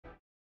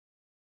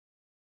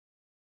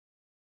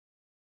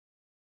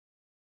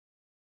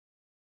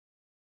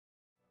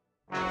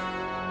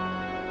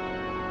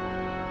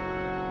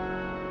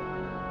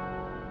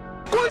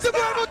골드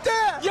부활 못해!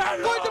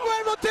 골드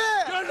부활 못해!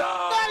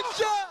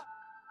 나이스!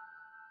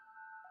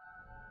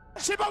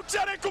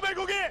 10억짜리 꿈의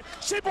고기!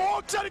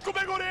 15억짜리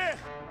꿈의 고리!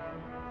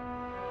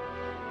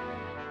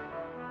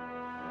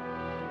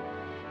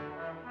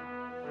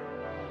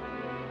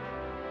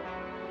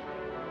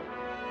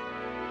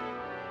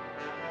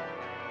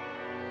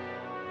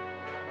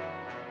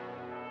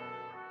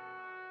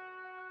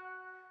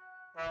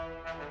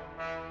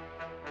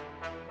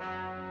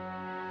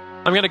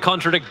 I'm going to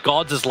contradict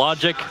God's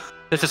logic.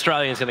 This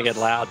Australian's going to get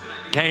loud.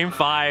 Game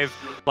 5,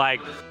 like,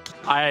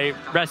 I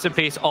rest in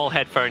peace all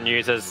headphone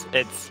users.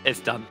 It's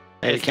done.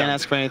 Hey, you can't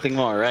ask for anything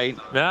more, right?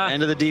 Yeah.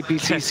 End of the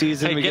DPC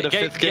season, hey, we get a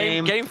fifth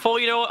game. Game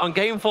 4, you know what? On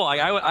Game 4,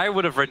 I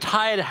would have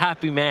retired a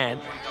happy man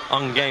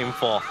on Game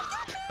 4.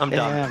 I'm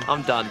done.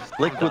 I'm done.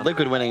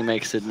 Liquid winning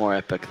makes it more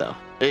epic, though.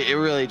 It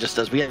really just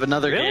does. We have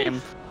another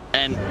game.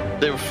 And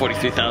there were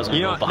 43,000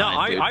 people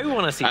behind, I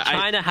want to see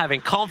China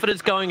having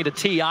confidence going into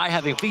TI,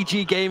 having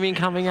Vici Gaming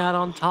coming out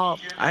on top.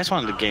 I just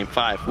wanted a Game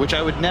 5, which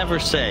I would never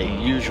say,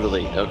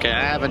 usually. Okay,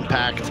 I haven't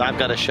packed. I've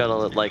got a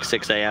shuttle at like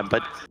 6 a.m.,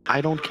 but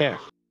I don't care.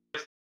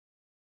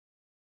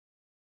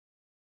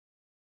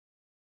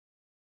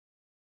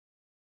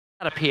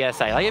 A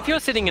PSA, like if you're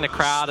sitting in a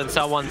crowd and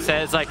someone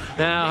says like,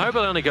 "Nah, I hope it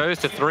only goes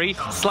to 3,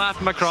 slap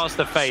them across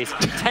the face,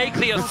 take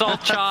the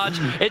assault charge,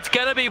 it's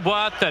gonna be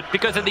worth it,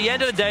 because at the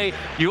end of the day,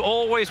 you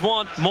always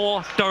want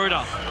more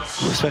Dota.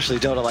 Especially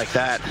Dota like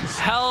that.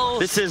 Hell,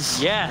 this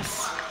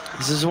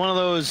is one of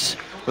those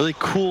really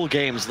cool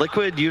games.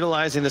 Liquid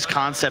utilizing this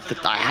concept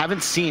that I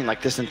haven't seen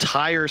like this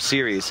entire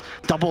series.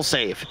 Double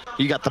save.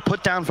 You got the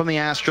put down from the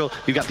Astral,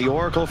 you got the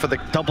Oracle for the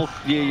double,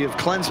 you've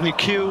cleansed from your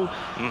Q,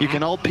 you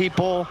can ult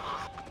people.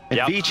 And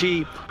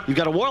Vici, you've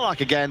got a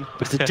Warlock again,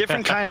 but it's a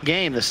different kind of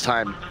game this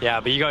time. Yeah,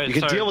 but you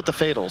can deal with the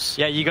Fatals.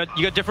 Yeah, you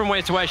got different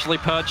ways to actually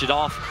purge it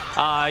off.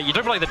 You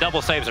don't like the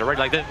double saves already.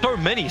 Like there's so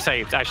many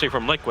saves actually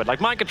from Liquid.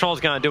 Like Mind Control's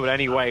gonna do it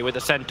anyway with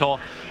the Centaur.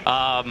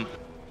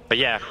 But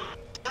yeah,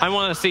 I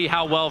want to see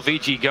how well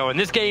Vici go in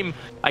this game.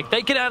 Like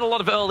they can add a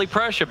lot of early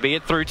pressure, be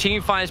it through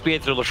team fights, be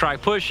it through the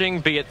track pushing,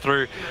 be it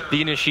through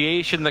the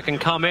initiation that can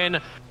come in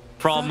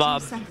from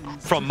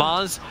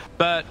Mars,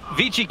 but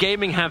Vici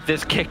Gaming have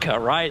this kicker,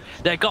 right?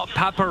 They got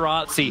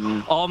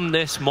paparazzi on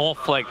this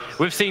Morphling.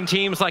 We've seen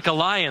teams like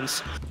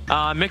Alliance,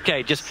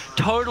 Mickey, just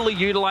totally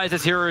utilize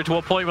this hero to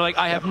a point where like,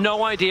 I have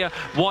no idea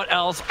what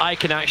else I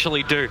can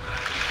actually do.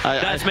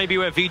 That's maybe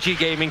where Vici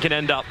Gaming can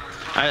end up.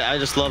 I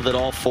just love that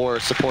all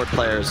 4 support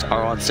players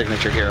are on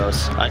signature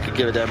heroes. I could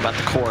give a damn about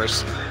the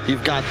cores.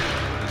 You've got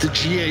the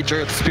GH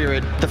Earth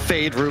Spirit, the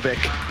Fade Rubik.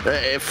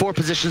 4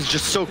 positions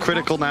just so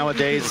critical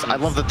nowadays. I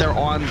love that they're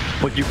on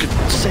what you could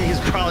say is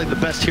probably the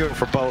best hero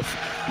for both.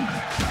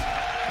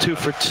 2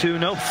 for 2,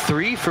 no,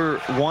 3 for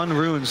 1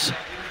 runes.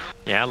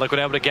 Yeah, Liquid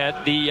able to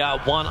get the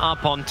 1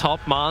 up on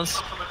top. Mars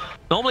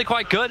normally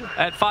quite good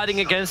at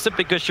fighting against it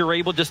because you're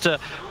able just to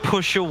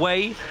push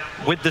away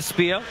with the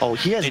spear. Oh,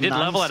 he did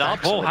level it up.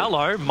 Oh,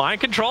 hello. Mind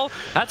Control.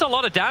 That's a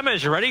lot of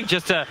damage already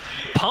just to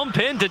pump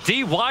into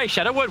DY.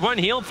 Shadowwood won't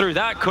heal through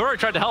that. Kuro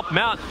tried to help him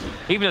out.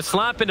 Even a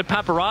slap into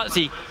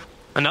Paparazzi.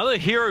 Another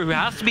hero who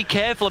has to be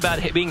careful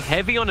about being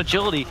heavy on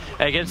agility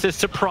against this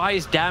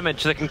surprise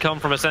damage that can come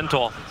from a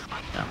Centaur.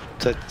 Yeah.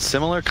 It's a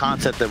similar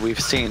concept that we've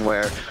seen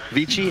where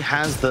Vici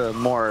has the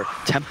more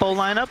tempo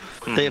lineup.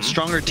 They have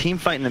stronger team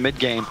fight in the mid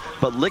game,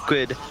 but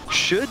Liquid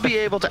should be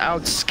able to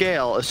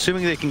outscale,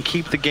 assuming they can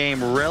keep the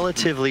game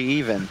relatively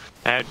even.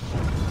 And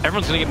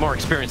everyone's going to get more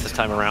experience this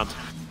time around.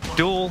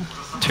 Duel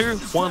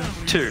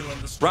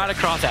 2-1-2. Right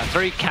across our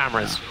 3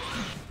 cameras.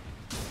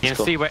 You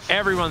can see where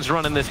everyone's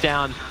running this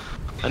down.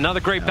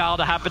 Another great battle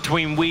to have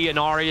between Wii and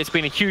Ori. It's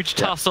been a huge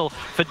tussle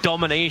for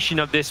domination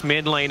of this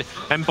mid lane,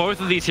 and both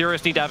of these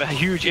heroes need to have a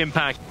huge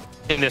impact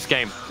in this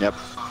game. Yep.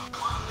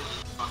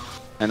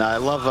 And I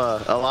love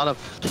a lot of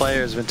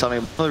players have been telling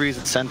me one of the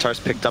reasons Centaur's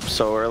picked up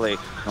so early in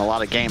a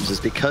lot of games is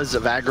because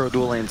of aggro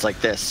duel lanes like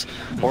this.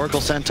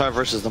 Oracle Centaur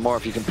versus the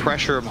Morph, you can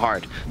pressure them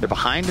hard. They're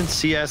behind in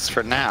CS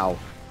for now,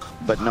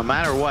 but no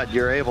matter what,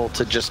 you're able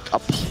to just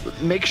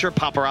make sure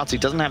Paparazzi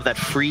doesn't have that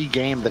free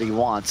game that he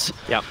wants.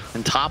 Yep.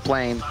 In top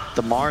lane,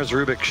 the Mars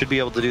Rubik should be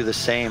able to do the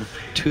same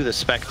to the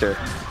Spectre.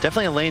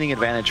 Definitely a laning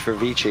advantage for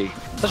Vici.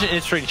 Such an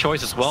interesting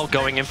choice as well,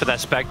 going in for that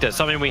Spectre.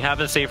 Something we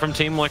haven't seen from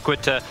Team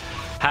Liquid to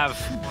have,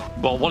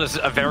 well, what is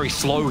a very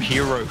slow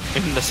hero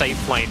in the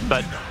safe lane.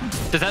 But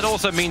does that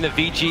also mean that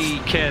Vici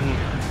can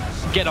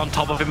get on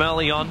top of him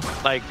early on?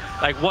 Like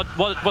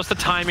what's the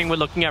timing we're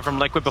looking at from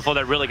Liquid before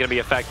they're really going to be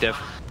effective?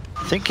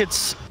 I think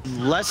it's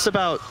less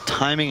about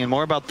timing and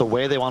more about the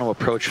way they want to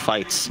approach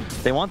fights.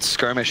 They want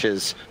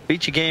skirmishes.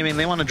 Vici Gaming,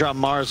 they want to drop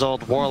Mars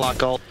ult,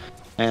 Warlock ult,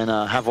 and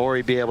have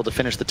Ori be able to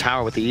finish the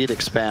tower with the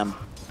Edict spam.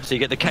 So you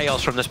get the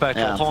chaos from the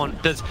Spectral Horn.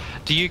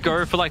 Do you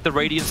go for like the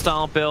Radiant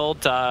style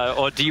build,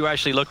 or do you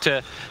actually look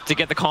to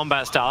get the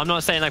combat style? I'm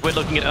not saying like we're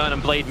looking at Urn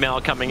and Blade Mail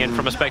coming in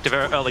from a Spectre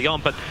early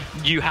on, but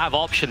you have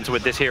options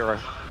with this hero.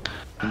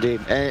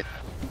 Indeed. And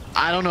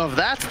I don't know if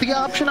that's the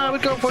option I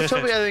would go for,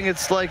 Toby. I think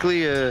it's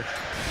likely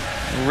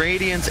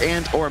Radiance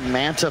and or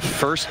Manta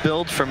first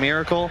build for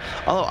Miracle.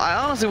 Although I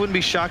honestly wouldn't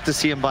be shocked to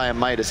see him buy a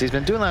Midas. He's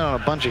been doing that on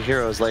a bunch of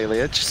heroes lately.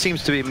 It just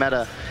seems to be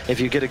meta if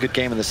you get a good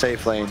game in the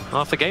safe lane.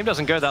 Well, if the game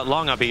doesn't go that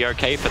long, I'll be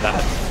okay for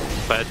that.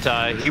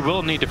 But he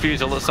will need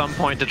Diffusal at some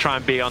point to try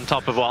and be on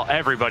top of, well,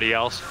 everybody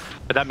else.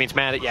 But that means,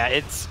 man, yeah,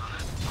 it's...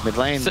 Mid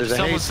lane, there's a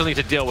someone haste. still need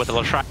to deal with the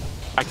Latrak.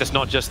 That's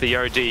not just the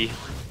OD.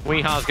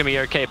 Weeha's gonna be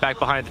okay back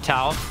behind the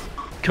tower.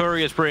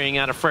 Courier's bringing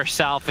out a fresh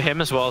salve for him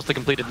as well as the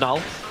completed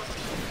null.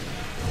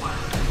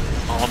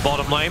 On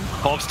bottom lane,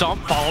 Hog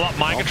Stomp, follow up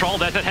mind control.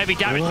 There's that heavy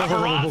damage.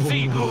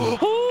 Paparazzi.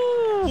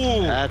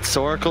 That's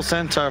Oracle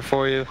Centaur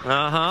for you.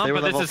 They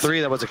were level 3.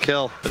 That was a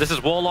kill. But this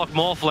is Warlock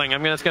Morphling.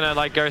 I'm just gonna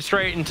like go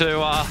straight into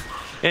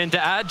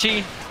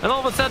Agi, and all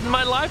of a sudden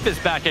my life is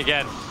back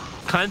again.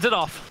 Cleanse it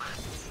off.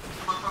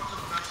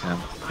 Yeah.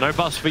 No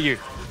bust for you.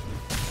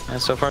 Yeah,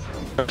 so far,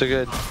 so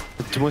good.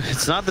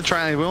 It's not the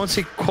triangle. We won't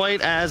see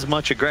quite as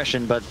much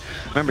aggression, but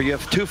remember, you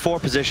have 2 4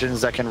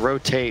 positions that can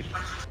rotate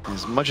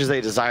as much as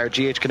they desire.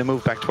 GH going to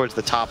move back towards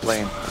the top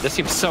lane. This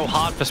seems so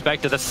hard for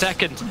Spectre. The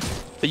second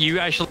that you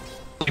actually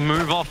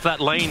move off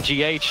that lane,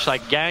 GH,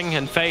 like Gang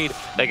and Fade,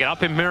 they get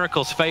up in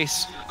Miracle's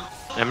face.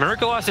 And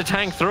Miracle has to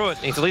tank through it.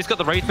 He's at least got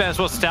the Wraith Band as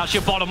well. Stout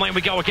your bottom lane.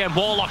 We go again.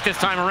 Warlock this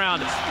time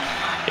around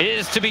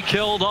is to be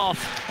killed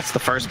off. That's the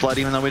first blood,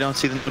 even though we don't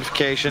see the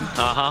notification.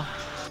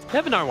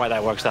 Never know why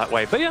that works that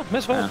way, but yeah,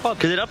 miss well.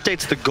 Because it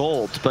updates the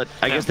gold, but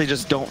I guess they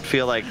just don't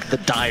feel like the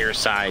dire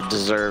side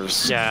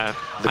deserves. Yeah,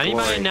 the and he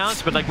might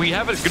announce, but like we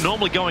have it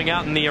normally going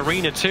out in the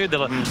arena too.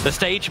 The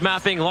stage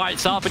mapping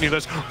lights up, and he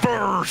goes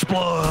first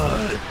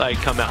blood. Like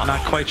come out. I'm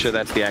not quite sure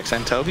that's the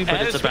accent, Toby, but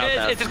it's about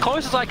that. It's as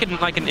close as I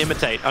can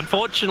imitate.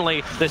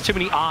 Unfortunately, there's too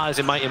many R's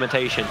in my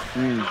imitation.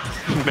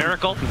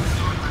 Miracle.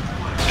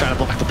 Trying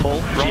to block the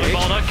pull. Rolling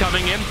Boulder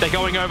coming in. They're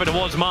going over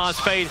towards Mars.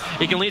 Fade.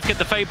 He can at least get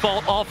the Fade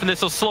Bolt off, and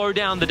this will slow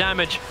down the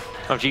damage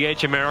of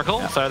GH and Miracle.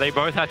 Yeah. So they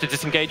both have to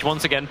disengage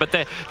once again, but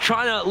they're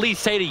trying to at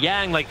least say to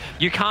Yang, like,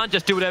 you can't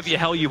just do whatever the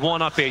hell you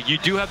want up here. You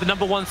do have the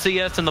 #1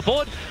 CS on the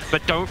board,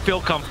 but don't feel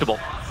comfortable.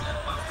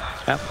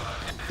 Yeah.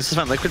 This is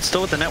fun. Liquid's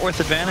still with the net worth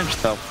advantage,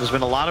 though. There's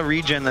been a lot of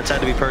regen that's had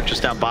to be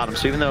purchased down bottom,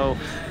 so even though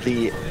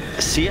the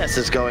CS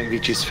is going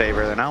Vici's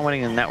favor, they're not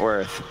winning in net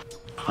worth.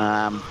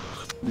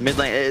 Mid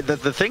lane,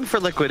 the thing for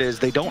Liquid is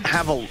they don't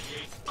have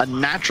a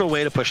natural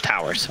way to push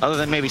towers, other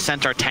than maybe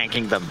Centaur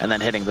tanking them and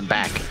then hitting them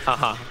back.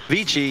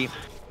 Vici,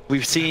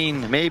 we've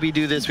seen maybe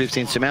do this, we've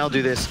seen Sumail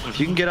do this. If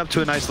you can get up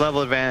to a nice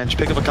level advantage,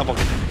 pick up a couple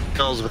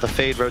kills with a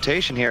Fade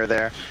rotation here or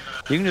there,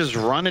 you can just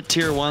run at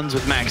tier 1s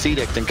with Max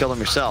Edict and kill them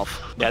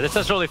yourself. Yeah, this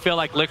doesn't really feel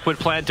like Liquid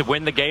planned to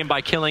win the game by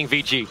killing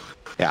Vici.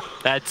 Yeah.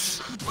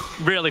 That's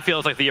really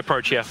feels like the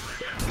approach here.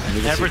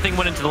 Everything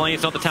went into the lane,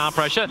 it's not the tower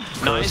pressure.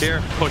 Nice,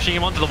 here. Pushing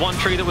him onto the one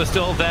tree that was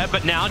still there,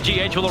 but now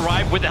GH will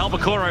arrive with the help of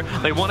Kuro.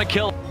 They want to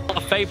kill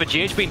a Fade, but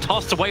GH being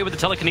tossed away with the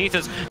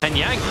telekinesis, and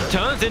Yang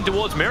turns in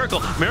towards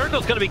Miracle.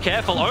 Miracle's going to be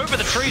careful. Over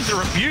the trees, the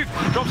rebuke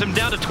drops him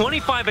down to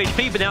 25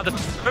 HP, but now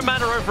the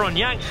matter over on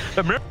Yang.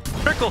 But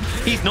Miracle,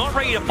 he's not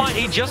ready to fight.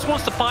 He just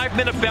wants the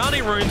 5-minute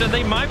bounty runes, and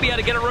they might be able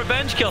to get a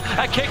revenge kill.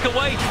 A kick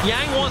away.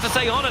 Yang wants to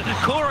stay on it.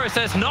 Kuro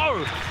says,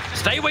 no,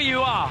 stay where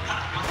you are.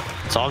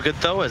 It's all good,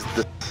 though, as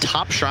the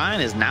top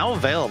shrine is now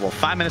available.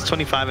 5 minutes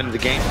 25 into the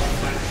game.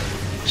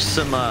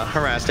 Some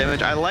harass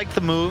damage. I like the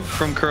move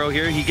from Kuro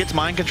here. He gets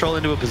mind control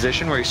into a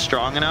position where he's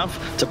strong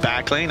enough to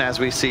backlane, as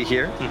we see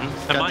here.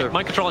 And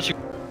mind control should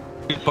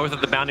both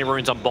of the bounty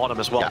runes on bottom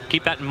as well. Yeah.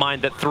 Keep that in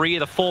mind that 3 of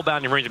the 4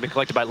 bounty runes have been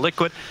collected by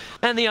Liquid,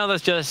 and the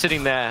others just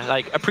sitting there,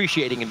 like,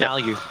 appreciating in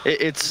value.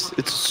 It's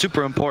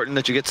super important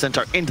that you get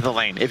Centaur into the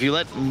lane. If you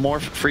let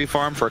Morph free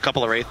farm for a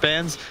couple of Wraith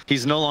Bands,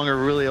 he's no longer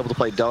really able to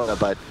play Dota,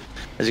 but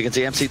as you can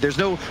see, MC, there's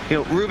no,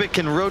 Rubik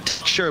can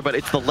rotate, sure, but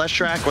it's the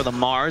Leshrac or the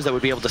Mars that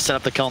would be able to set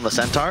up the kill on the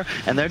Centaur,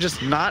 and they're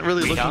just not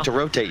really looking to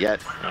rotate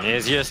yet.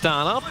 Here's your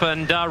start up,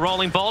 and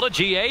rolling Boulder,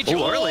 GH.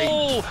 Ooh, early.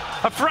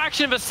 A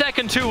fraction of a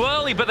second too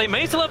early, but they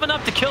may still have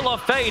enough to kill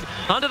off Fade.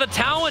 Under the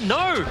tower,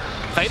 no!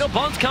 Fatal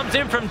Bonds comes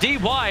in from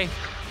DY,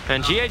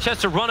 and GH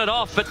has to run it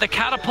off, but the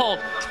catapult,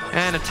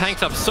 and it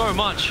tanks up so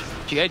much.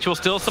 GH will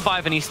still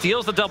survive, and he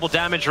steals the double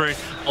damage rune.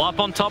 Up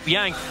on top,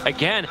 Yang,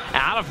 again,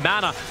 out of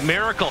mana.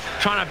 Miracle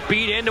trying to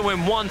beat into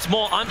him once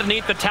more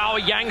underneath the tower.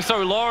 Yang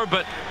so low,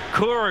 but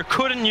Kuro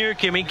couldn't nuke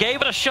him. He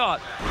gave it a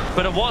shot,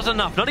 but it wasn't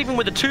enough. Not even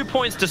with the 2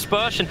 points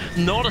dispersion,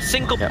 not a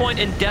single point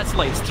in death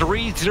slates.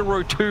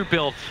 3-0-2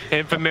 build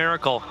in for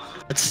Miracle.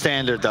 It's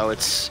standard, though.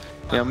 It's,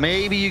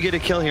 maybe you get a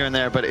kill here and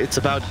there, but it's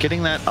about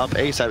getting that up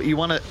ASAP. You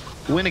want to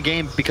win a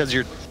game because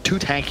you're too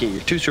tanky,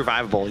 you're too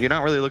survivable. You're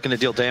not really looking to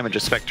deal damage to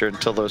Spectre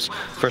until those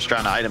first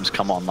round items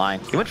come online.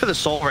 He went for the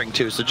Soul Ring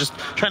too, so just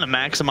trying to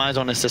maximize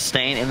on his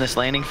sustain in this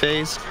laning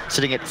phase,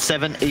 sitting at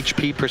 7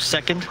 HP per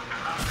second.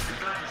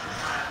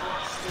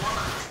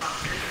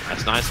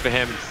 That's nice for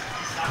him.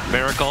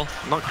 Miracle,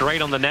 not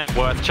great on the net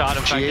worth chart.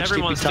 In fact,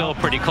 everyone's still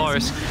pretty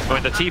close.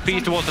 With the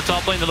TPs towards the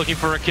top lane, they're looking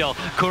for a kill.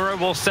 Kuro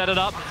will set it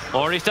up.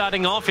 Already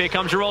starting off. Here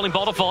comes your rolling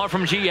bottle follow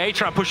from GH.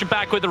 Trying to push it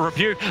back with the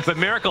rebuke. But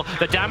Miracle,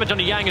 the damage on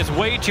the Yang is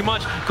way too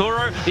much.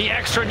 Kuro, the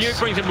extra nuke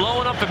brings him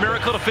low enough for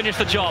Miracle to finish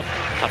the job.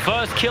 A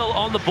first kill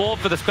on the board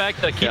for the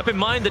Spectre. Keep in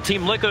mind that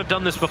Team Liquid have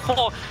done this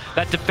before.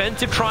 That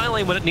defensive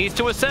tri-lane when it needs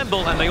to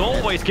assemble, and they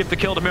always give the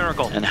kill to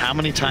Miracle. And how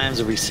many times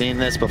have we seen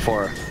this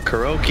before?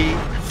 Kuroki,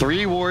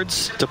 3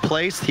 wards to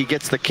place. He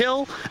gets the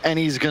kill, and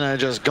he's gonna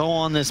just go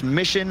on this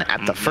mission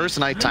at the first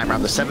nighttime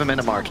around the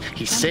 7-minute mark.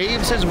 He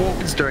saves his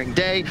wards during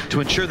day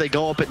to ensure they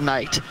go up at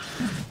night.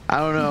 I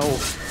don't know.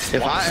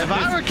 If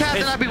I were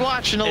captain, I'd be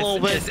watching a little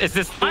bit.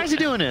 Why is he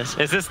doing this?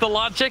 Is this the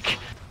logic?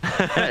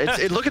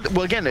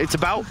 Well, again, it's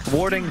about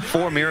warding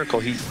for Miracle.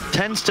 He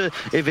tends to,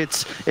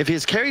 if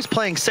his carry's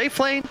playing safe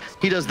lane,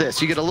 he does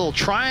this. You get a little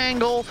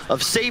triangle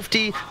of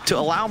safety to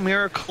allow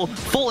Miracle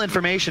full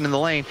information in the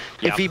lane.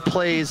 If he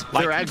plays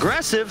they're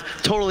aggressive,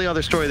 totally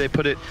other story. They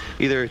put it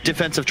either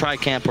defensive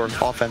tri-camp or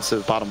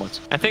offensive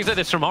bottomwards. And things like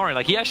this from Ori,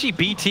 like he actually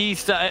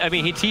BTs,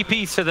 he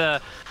TPs to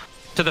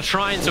the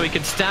shrine so he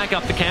can stack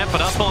up the camp, but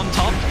up on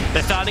top,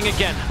 they're starting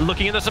again,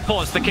 looking at the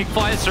supports. The kick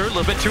fires through, a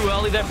little bit too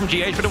early there from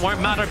GH, but it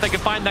won't matter if they can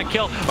find that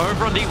kill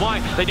over on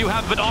DY. They do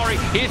have, but Ori,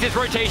 here's his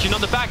rotation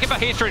on the back of a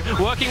history,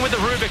 working with the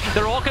Rubik.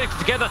 They're all connected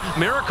together.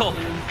 Miracle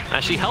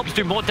actually helps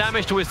do more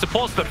damage to his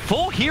supports, but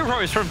 4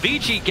 heroes from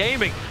Vici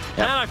Gaming.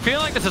 Man, I feel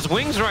like this is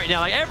Wings right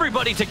now. Like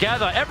everybody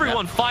together,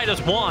 everyone fight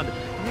as one.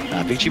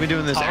 Vici been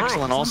doing this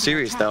excellent all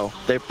series, though.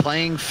 They're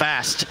playing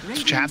fast. That's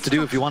what you have to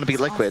do if you want to beat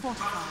Liquid,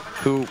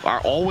 who are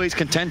always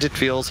content, it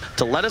feels,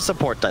 to let a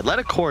support die, let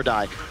a core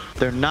die.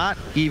 They're not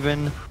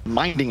even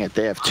minding it.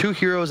 They have 2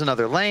 heroes in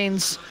other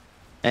lanes,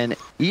 and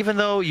even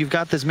though you've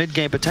got this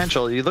mid-game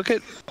potential, you look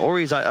at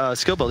Ori's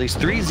skill build, he's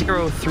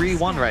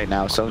 3-0-3-1 right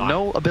now, so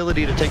no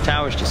ability to take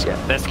towers just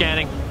yet. They're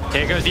scanning.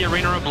 Here goes the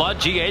Arena of Blood.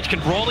 GH can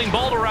rolling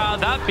bolt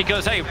around that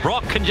because, hey,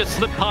 Rock can just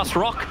slip past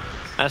Rock.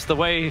 That's the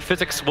way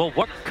physics will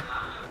work.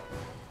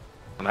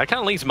 And that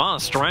kind of leaves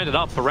Mars stranded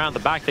up around the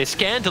back. They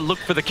scan to look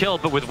for the kill,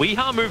 but with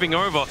Weeha moving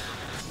over,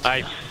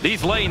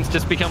 these lanes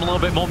just become a little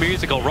bit more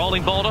musical.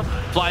 Rolling Boulder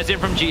flies in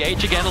from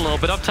GH again, a little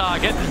bit off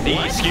target.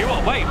 The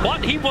skewer, wait,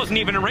 what? He wasn't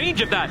even in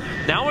range of that.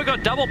 Now we've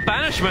got double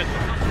banishment.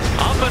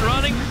 Up and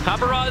running,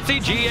 Paparazzi,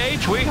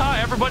 GH,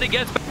 Weeha, everybody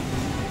gets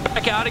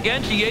back out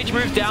again. GH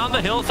moves down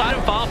the hillside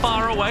and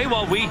far away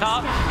while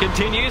Weeha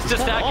continues to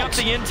stack up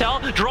the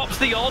intel, drops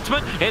the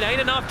ultimate. It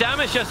ain't enough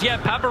damage just yet.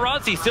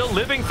 Paparazzi still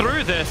living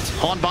through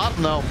this. On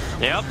bottom though.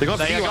 Yep,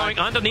 they are going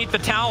underneath the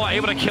tower,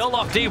 able to kill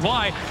off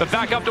DY, but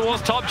back up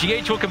towards top.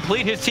 GH will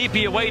complete his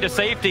TP away to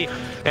safety.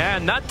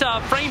 And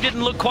that frame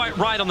didn't look quite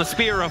right on the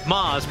Spear of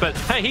Mars, but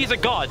hey, he's a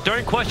god.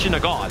 Don't question a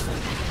god.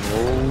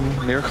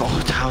 Oh, Miracle.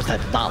 How's that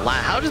not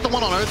last? How does the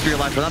one on Earth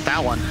realize, but not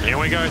that one? Here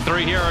we go.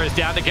 3 heroes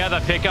down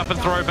together. Pick up and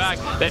throw back.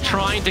 They're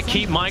trying to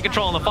keep mind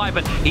control in the fight,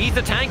 but he's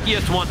the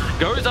tankiest one.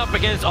 Goes up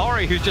against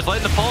Ori, who's just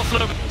letting the pulse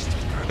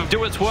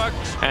do its work,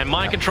 and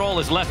mind control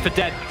is left for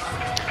dead.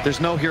 There's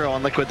no hero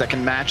on Liquid that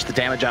can match the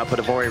damage output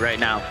of Ori right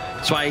now.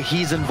 That's why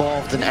he's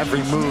involved in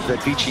every move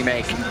that Vici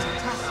make.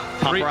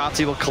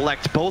 Paparazzi will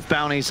collect both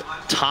bounties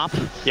top.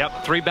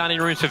 Yep, 3 bounty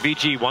runes for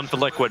Vici, 1 for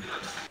Liquid.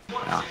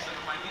 Yeah.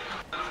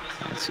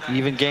 It's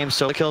even game,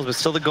 so kills, but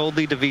still the gold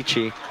lead to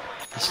Vici.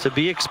 It's to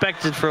be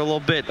expected for a little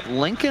bit.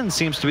 Lincoln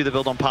seems to be the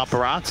build on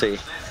Paparazzi.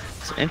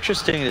 It's an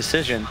interesting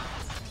decision.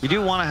 You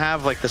do want to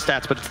have like the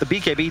stats, but it's the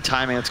BKB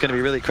timing that's going to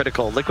be really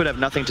critical. Liquid have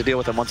nothing to deal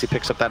with him once he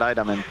picks up that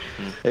item, and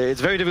it's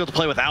very difficult to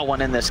play without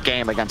one in this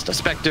game against a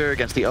Spectre,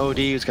 against the OD,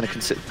 who's going to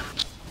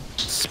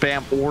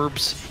spam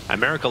orbs. And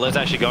Miracle is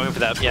actually going for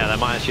that, that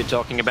minus you're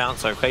talking about,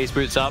 so phase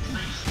boots up.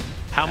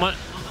 How much,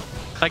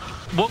 like,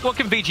 what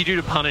can Vici do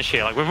to punish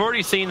here? Like, we've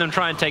already seen them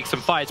try and take some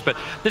fights, but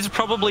this is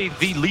probably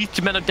the least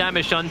amount of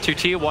damage done to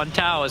tier 1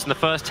 towers in the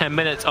first 10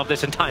 minutes of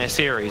this entire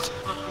series.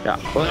 Yeah,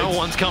 well, no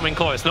one's coming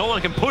close. No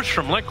one can push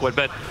from Liquid,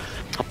 but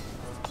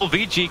all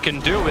Vici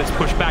can do is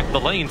push back the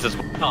lanes as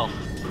well.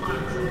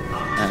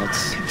 And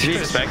it's to be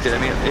expected.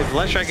 I mean, if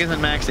Leshrac isn't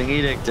maxing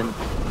Edict and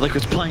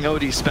Liquid's playing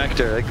OD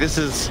Spectre, like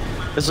this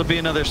will be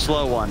another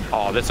slow one.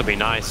 Oh, this will be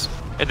nice.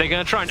 If they're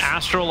going to try and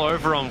Astral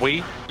over on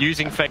Wii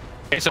using Fake,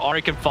 so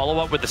Ori can follow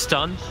up with the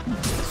stun,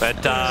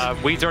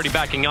 but Weed's already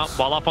backing up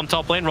while up on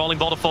top lane, rolling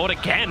boulder forward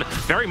again.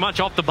 Very much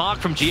off the mark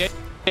from GH.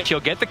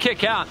 He'll get the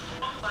kick out,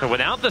 but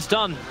without the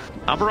stun,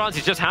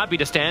 Paparazzi's just happy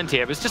to stand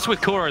here. But it's just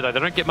with Kuro though, they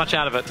don't get much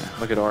out of it.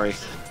 Look at Ori.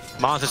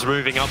 Mars is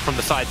moving up from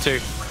the side too.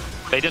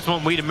 They just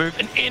want Wii to move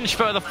an inch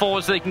further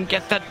forward so they can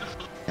get that.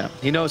 Yeah,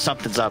 he knows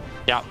something's up.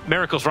 Yeah,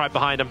 Miracle's right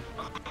behind him.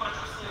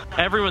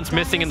 Everyone's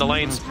missing in the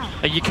lanes.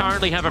 You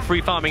currently have a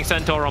free farming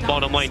Centaur on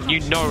bottom lane.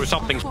 You know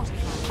something's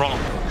wrong.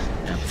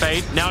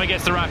 Fade, now he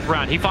gets the wrap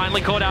around. He finally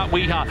caught out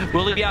Weeha.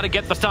 Will he be able to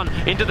get the stun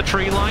into the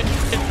tree line?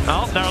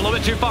 Oh, they're a little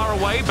bit too far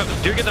away, but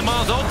do get the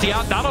Mars ulti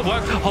out. That'll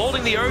work.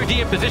 Holding the OD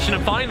in position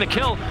and finding the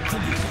kill.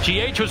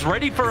 GH was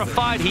ready for a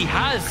fight. He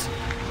has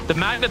The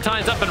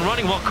Magnetize up and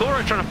running while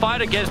Kuro trying to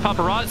fight against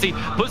Paparazzi.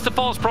 Puts the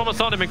false promise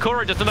on him, and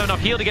Kuro just doesn't have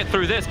enough heal to get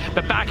through this.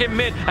 But back in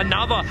mid,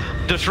 another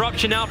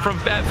disruption out from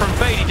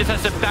Fade. He just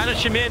has to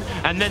banish him in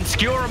and then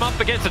skewer him up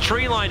against the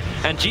tree line.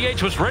 And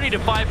GH was ready to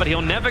fight, but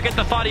he'll never get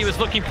the fight he was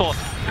looking for.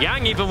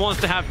 Yang even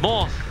wants to have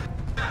more.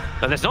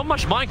 And there's not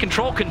much mind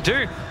control can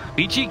do.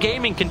 Vici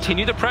Gaming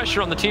continue the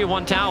pressure on the tier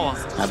 1 tower.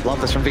 I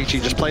love this from Vici.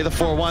 Just play the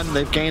 4-1.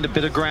 They've gained a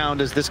bit of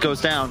ground as this goes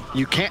down.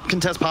 You can't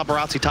contest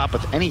Paparazzi top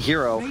with any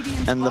hero,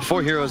 and the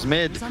 4 heroes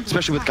mid,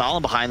 especially with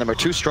Golem behind them, are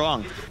too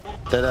strong.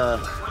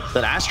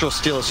 That Astral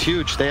Steal is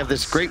huge. They have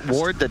this great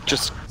ward that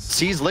just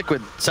sees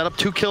Liquid set up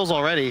 2 kills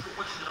already.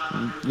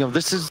 You know,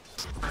 this is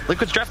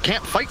Liquid's draft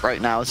can't fight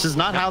right now. This is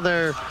not how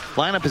their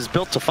lineup is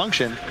built to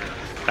function.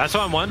 That's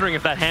why I'm wondering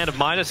if that hand of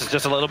Midas is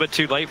just a little bit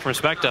too late from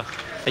Spectre.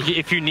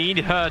 If you need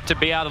her to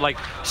be able to like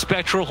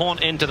Spectral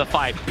Haunt into the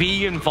fight,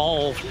 be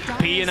involved,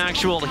 be an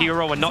actual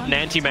hero and not an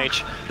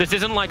anti-mage. This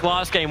isn't like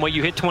last game where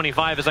you hit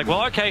 25. It's like,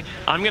 well, okay,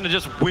 I'm going to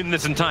just win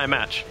this entire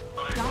match.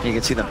 You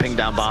can see them ping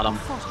down bottom.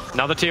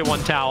 Another tier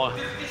 1 tower.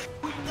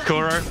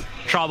 Kuro,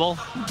 trouble.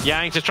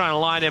 Yang just trying to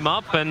line him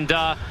up, and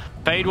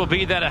Fade will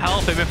be there to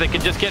help him if they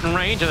can just get in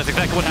range, and that's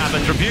exactly what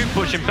happens. Rebuke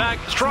push him back,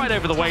 stride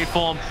over the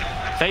waveform.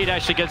 Fade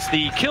actually gets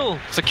the kill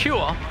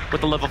secure with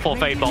the level 4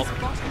 Fade Bolt.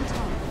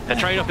 The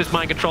trade-off is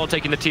mind control,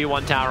 taking the tier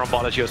 1 tower on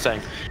bot, as you're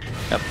saying.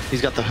 Yep,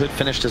 he's got the hood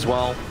finished as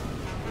well.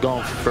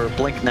 Going for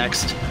Blink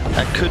next.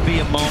 That could be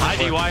a moment. Hi,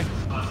 DY.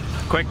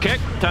 Quick kick,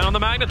 turn on the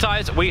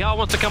Magnetize. Weehaw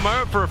wants to come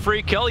over for a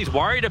free kill. He's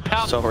worried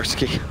about... So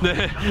risky.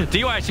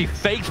 DY actually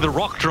faked the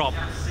rock drop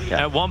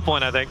at one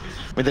point, I think.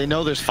 I mean, they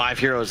know there's 5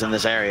 heroes in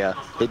this area.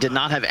 They did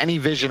not have any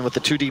vision with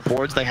the 2 deep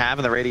wards they have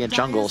in the Radiant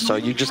jungle, so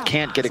you just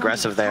can't get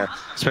aggressive there,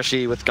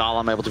 especially with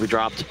Golem able to be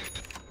dropped.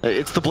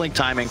 It's the blink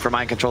timing for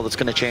mind control that's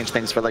going to change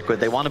things for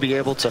Liquid. They want to be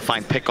able to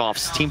find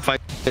pickoffs. Team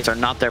fights are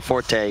not their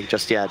forte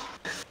just yet.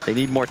 They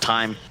need more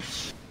time.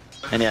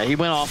 And yeah, he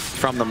went off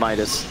from the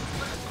Midas.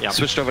 Yep.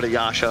 Switched over to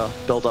Yasha,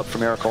 build up for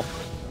Miracle.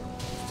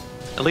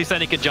 At least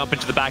then he could jump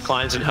into the back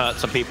lines and hurt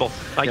some people.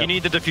 Like, you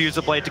need the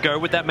diffuser blade to go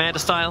with that Manta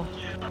style.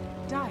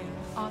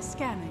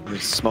 He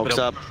smokes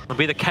up. It'll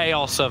be the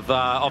chaos of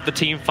the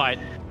team fight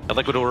that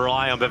Liquid will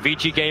rely on. But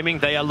Vici Gaming,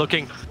 they are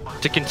looking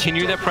to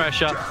continue their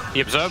pressure. The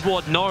Observe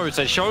Ward knows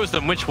and shows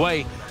them which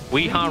way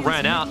Weehaw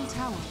ran out.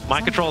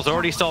 Mind Control's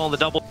already stolen the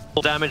double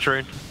damage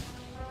rune.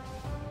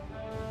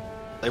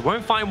 They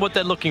won't find what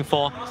they're looking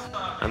for,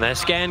 and their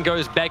scan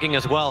goes begging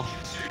as well.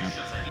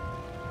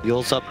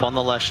 Yule's up on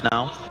the Lesh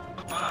now.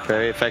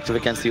 Very effective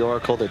against the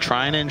Oracle. They're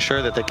trying to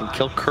ensure that they can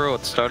kill Kuro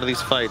at the start of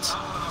these fights.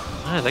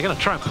 Yeah, they're going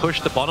to try and push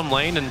the bottom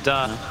lane, and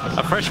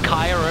a fresh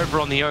Kaya over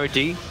on the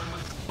OD.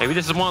 Maybe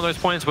this is one of those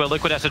points where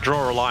Liquid has to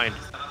draw a line.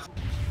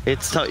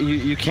 It's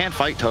you can't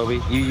fight, Toby.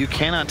 You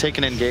cannot take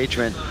an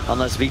engagement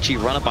unless Vici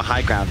run up a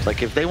high ground.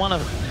 Like, if they want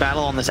to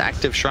battle on this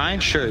active shrine,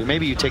 sure,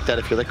 maybe you take that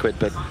if you're Liquid,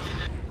 but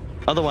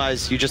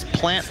otherwise you just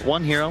plant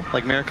one hero,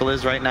 like Miracle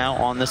is right now,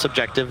 on this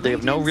objective. They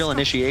have no real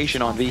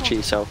initiation on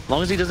Vici, so as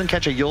long as he doesn't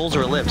catch a Yules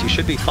or a Lift, he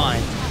should be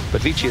fine.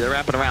 But Vici, they're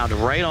wrapping around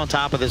right on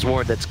top of this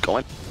ward that's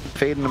going to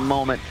fade in a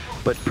moment,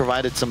 but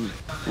provided some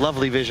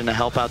lovely vision to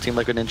help out Team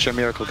Liquid and ensure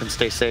Miracle can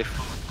stay safe.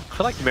 I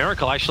feel like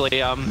Miracle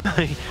actually,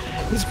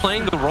 he's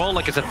playing the role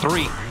like it's a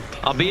 3.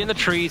 I'll be in the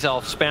trees,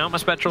 I'll spam my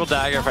Spectral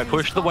Dagger. If I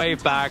push the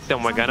wave back,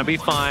 then we're gonna be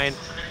fine.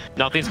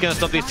 Nothing's gonna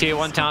stop these tier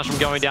 1 towers from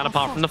going down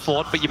apart from the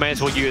fort, but you may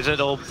as well use it.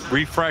 It'll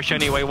refresh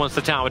anyway once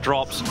the tower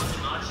drops.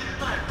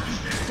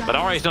 But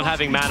Ori's not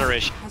having mana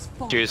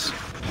issues.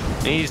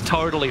 He's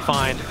totally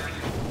fine.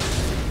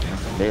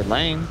 Mid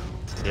lane.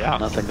 Yeah.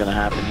 Nothing gonna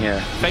happen here.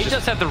 Fade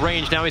does have the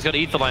range, now he's got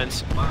Ether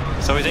Lens.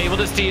 So he's able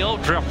to steal,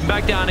 drop him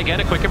back down again.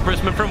 A quick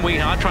imprisonment from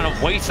Weehaw, trying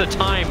to waste the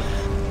time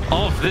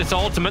of this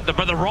ultimate.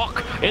 But the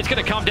rock, it's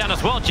gonna come down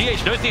as well.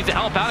 GH knows he needs to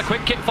help out. A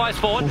quick kick flies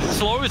forward,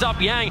 slows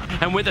up Yang,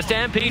 and with the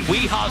Stampede,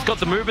 Weehaw's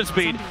got the movement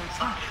speed.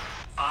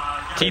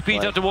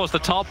 TP's up towards the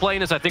top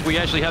lane, as I think we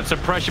actually have some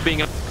pressure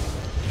being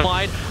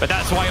applied, but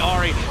that's why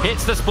Ori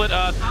hits the Split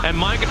Earth and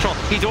Mind Control.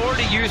 He's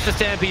already used the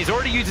Stampede, he's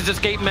already used his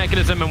escape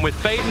mechanism, and with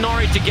Fade and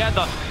Ori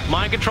together,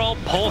 Mind Control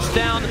pulse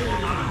down.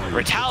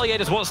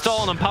 Retaliate is what's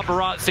stolen, and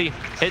Paparazzi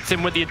hits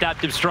him with the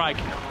adaptive strike,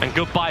 and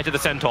goodbye to the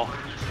Centaur.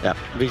 Yep,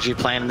 VG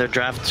playing their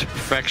draft to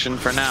perfection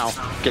for now.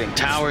 Getting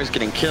towers,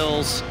 getting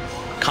kills,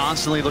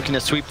 constantly looking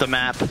to sweep the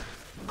map. You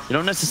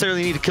don't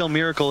necessarily need to kill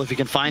Miracle if you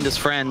can find his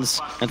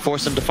friends and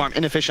force him to farm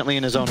inefficiently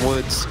in his own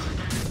woods,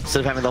 instead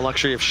of having the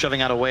luxury of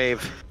shoving out a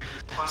wave.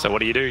 So what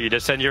do? You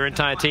just send your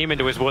entire team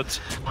into his woods.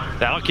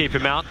 That'll keep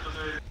him out.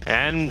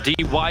 And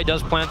DY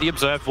does plant the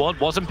Observed Ward.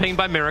 Wasn't pinged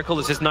by Miracle.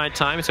 This is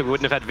nighttime, so we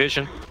wouldn't have had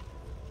vision.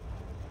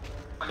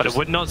 But it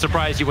would not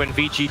surprise you when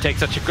Vici takes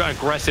such an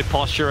aggressive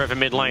posture over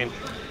mid lane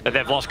that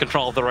they've lost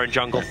control of their own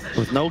jungle.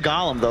 With no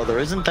Golem, though, there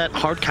isn't that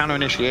hard counter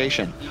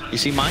initiation. You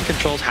see Mind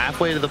Control's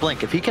halfway to the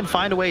blink. If he can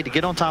find a way to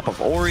get on top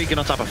of Ori, get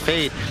on top of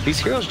Fade, these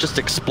heroes just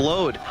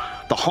explode.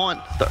 The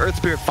Haunt, the Earth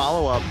Spirit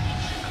follow-up.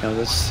 You know,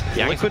 this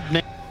Liquid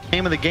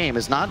name of the game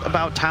is not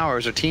about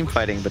towers or team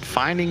fighting, but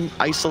finding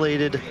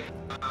isolated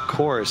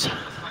cores.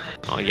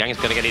 Oh, Yang's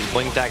gonna get his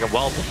Blink Dagger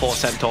well before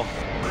Centaur.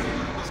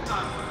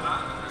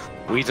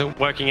 Weezer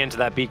working into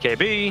that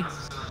BKB.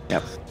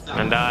 Yep.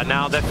 And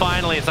now they're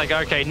finally, it's like,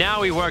 okay,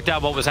 now we worked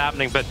out what was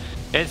happening, but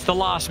it's the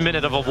last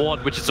minute of a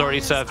ward, which has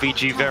already served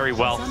VG very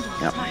well.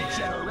 Yep.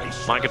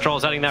 Mind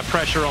Control's adding that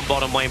pressure on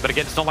bottom lane, but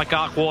again, it's not like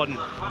Arc Warden.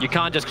 You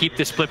can't just keep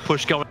this split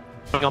push going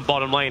on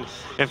bottom lane.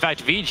 In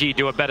fact, VG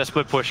do a better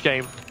split push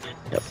game.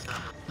 Yep.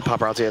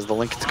 Paparazzi has the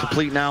link. It's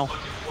complete now.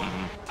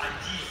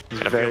 He's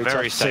very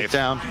tough to safe. sit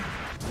down.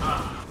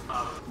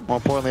 More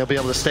importantly, he'll be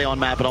able to stay on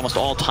map at almost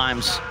all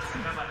times.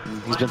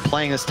 He's been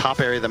playing this top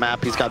area of the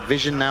map. He's got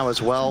vision now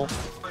as well,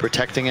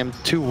 protecting him.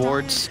 2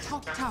 wards.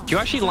 Do you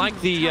actually like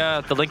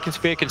the Lincoln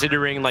Spear,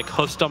 considering like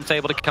Hoof Stomp's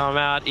able to come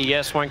out,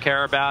 ES won't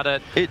care about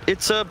it?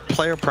 It's a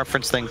player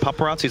preference thing.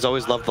 Paparazzi's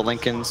always loved the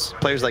Lincolns.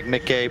 Players like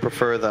Mickey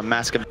prefer the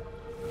Mask of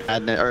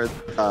Madness, or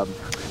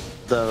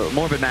the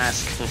Morbid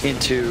Mask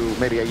into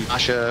maybe a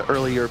Yasha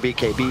earlier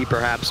BKB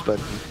perhaps, but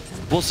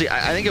we'll see.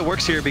 I think it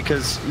works here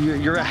because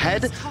you're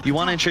ahead. You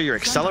want to ensure you're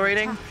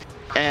accelerating,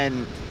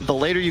 and the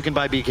later you can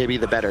buy BKB,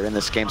 the better in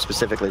this game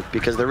specifically,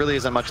 because there really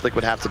isn't much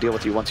Liquid have to deal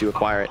with you once you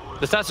acquire it.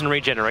 The stats and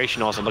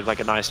regeneration also look like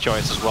a nice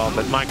choice as well,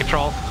 but Mind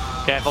Control,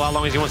 careful how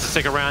long as he wants to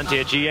stick around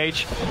here.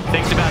 GH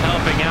thinks about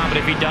helping out, but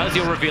if he does,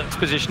 he'll reveal his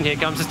position. Here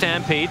comes the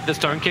Stampede. The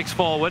stone kicks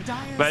forward,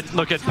 but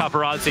look at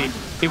Paparazzi.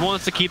 He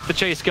wants to keep the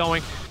chase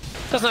going.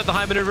 Doesn't have the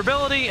high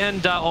maneuverability,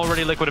 and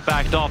already Liquid have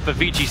backed off, but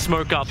VG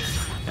smoke up.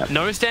 Yep.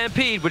 No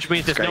Stampede, which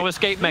means there's no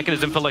escape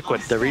mechanism for Liquid.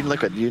 They're reading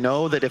Liquid. You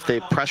know that if they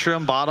pressure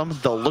him bottom,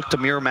 they'll look to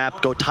mirror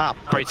map, go top.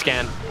 Great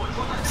scan.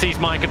 Sees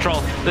Mind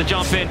Control. The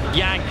jump in.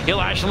 Yang,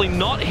 he'll actually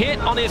not hit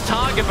on his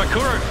target, but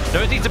Kuro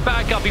knows he's to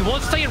back up. He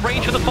wants to stay in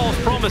range for the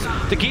false promise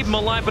to keep him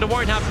alive, but it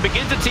won't happen.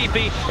 Begins to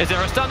TP. Is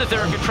there a stun? Is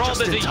there a control?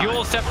 There's a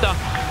Yule Scepter.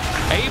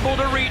 Able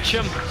to reach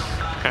him.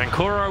 And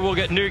Kuro will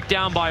get nuked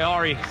down by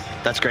Ari.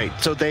 That's great.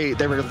 So they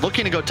were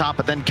looking to go top,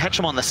 but then catch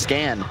him on the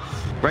scan.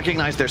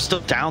 Recognize they're still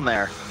down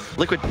there.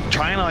 Liquid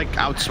trying to like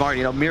outsmart,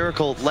 you know,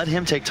 Miracle, let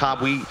him take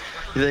top.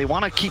 They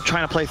want to keep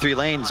trying to play 3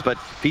 lanes, but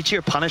Vici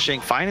are punishing,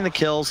 finding the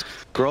kills,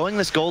 growing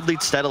this gold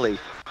lead steadily.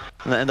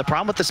 And the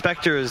problem with the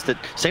Spectre is that,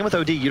 same with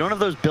OD, you don't have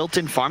those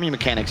built-in farming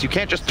mechanics. You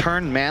can't just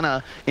turn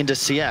mana into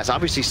CS.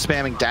 Obviously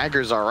spamming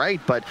daggers are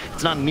right, but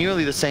it's not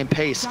nearly the same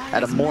pace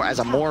as a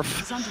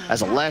Morph,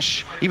 as a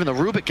Lesh. Even the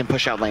Rubik can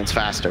push out lanes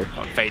faster.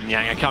 Fade and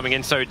Yang are coming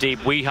in so deep.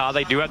 Weeha,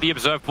 they do have the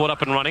Observe board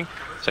up and running.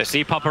 So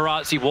see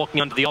Paparazzi walking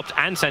under the Opt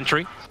and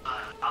Sentry.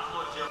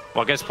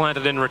 Well, gets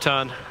planted in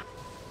return.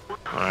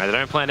 All right, they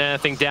don't plant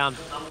anything down.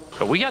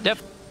 But Weeha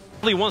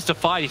definitely wants to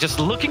fight. He's just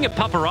looking at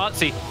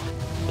Paparazzi.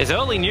 His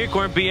early nuke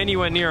won't be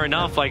anywhere near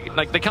enough.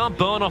 Like they can't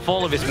burn off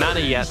all of his mana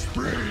yet.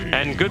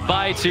 And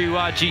goodbye to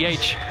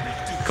GH.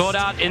 Caught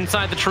out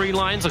inside the tree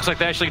lines. Looks like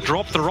they actually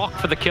dropped the rock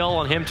for the kill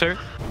on him too.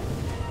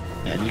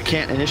 And you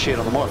can't initiate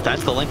on the Morph.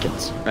 That's the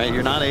Lincolns, right?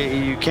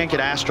 You can't get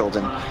Astraled.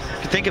 And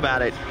if you think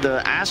about it,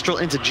 the Astral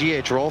into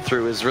GH roll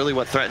through is really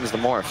what threatens the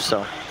Morph.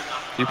 So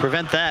you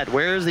prevent that.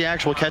 Where is the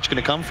actual catch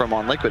going to come from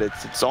on Liquid?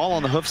 It's all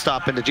on the hoof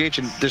stop into GH,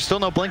 and there's still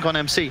no blink on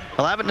MC.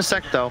 They'll have it in a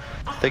sec though.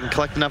 They can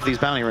collect enough of these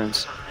bounty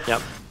runes.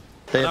 Yep.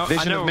 They have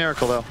vision of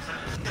Miracle though.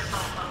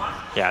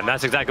 Yeah, and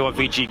that's exactly what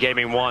VG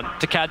Gaming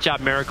want, to catch out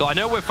Miracle. I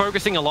know we're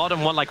focusing a lot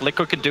on what like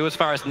Liquid can do as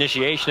far as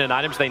initiation and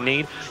items they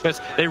need, because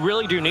they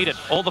really do need it.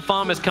 All the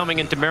farmers coming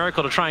into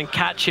Miracle to try and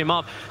catch him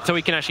up so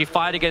he can actually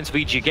fight against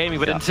VG Gaming.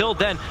 But until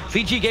then,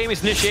 VG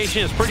Gaming's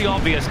initiation is pretty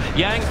obvious.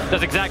 Yang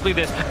does exactly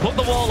this. Put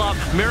the wall up.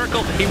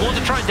 Miracle, he wants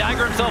to try and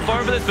dagger himself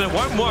over this, but it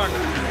won't work.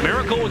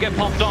 Miracle will get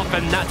popped off,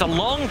 and that's a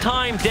long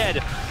time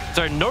dead.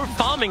 So no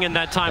farming in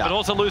that time, but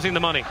also losing the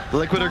money.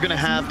 Liquid are going to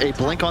have a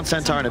blink on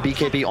Centaur and a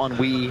BKB on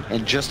Wii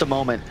in just a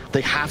moment.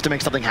 They have to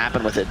make something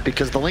happen with it,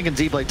 because the Link and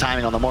Z-Blade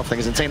timing on the Morph thing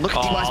is insane. Look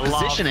at DY's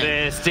positioning.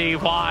 This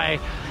DY.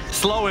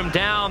 Slow him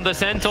down. The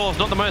Centaur's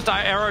not the most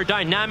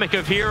aerodynamic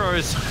of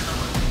heroes.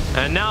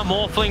 And now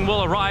Morphling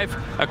will arrive.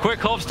 A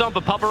quick half stomp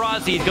of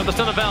Paparazzi. He's got the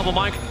stun available.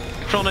 Mike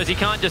Control knows he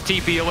can't just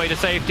TP away to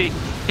safety.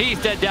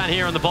 He's dead down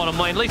here on the bottom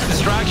lane. At least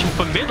distraction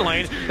for mid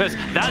lane, because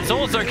that's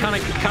also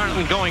kind of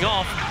currently going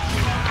off.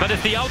 But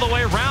it's the other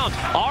way around.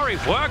 Ari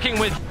working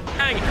with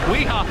Yang.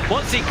 Weeha,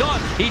 what's he got?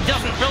 He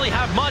doesn't really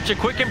have much. A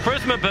quick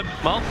imprisonment, but,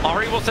 well,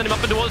 Ari will send him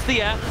up and towards the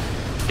air.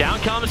 Down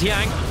comes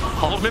Yang.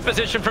 Hold him in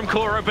position from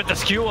Kuro, but the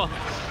skewer,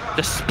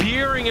 the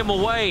spearing him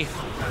away.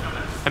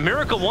 And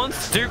Miracle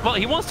wants to, well,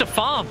 he wants to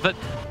farm, but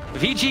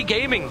VG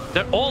Gaming,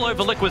 they're all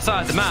over Liquid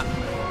side of the map.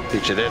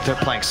 They're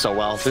playing so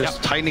well. They're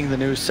just tightening the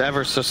noose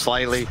ever so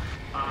slightly.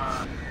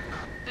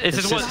 This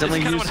is kind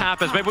of what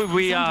happens. Maybe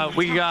we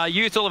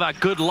used all of our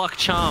good luck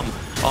charm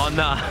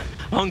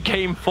on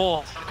game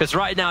 4, because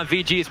right now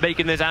VG is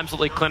making this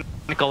absolutely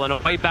clinical, and a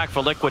way back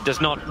for Liquid does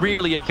not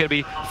really appear to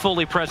be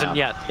fully present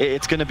yet.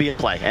 It's going to be a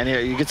play, and here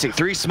you can see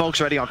 3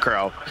 smokes ready on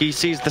Kuro. He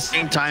sees the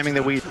same timing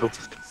that we do.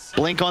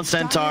 Blink on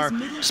Centaur,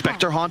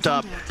 Spectre Haunt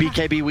up,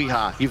 BKB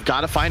Weeha. You've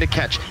got to find a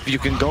catch. If you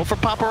can go for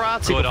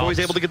Paparazzi before he's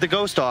able to get the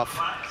ghost off.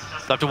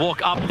 They'll have to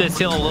walk up this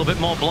hill a little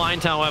bit more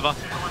blind, however.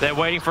 They're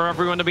waiting for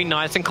everyone to be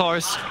nice and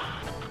close.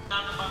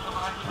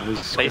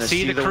 They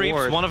see the creeps,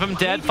 ward. One of them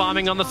dead,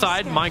 farming on the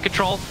side, Mind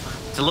Control.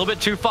 It's a little bit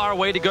too far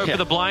away to go for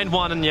the blind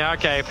one, and yeah,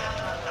 okay.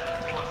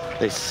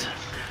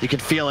 You can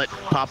feel it,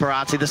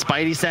 Paparazzi, the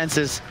spidey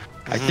senses.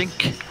 I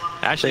think...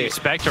 Actually,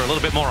 Spectre a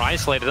little bit more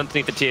isolated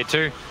underneath the tier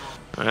 2.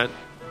 All right.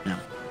 Yeah.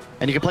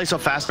 And you can play so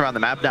fast around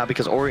the map now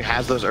because Ori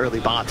has those early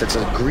bots. It's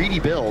a greedy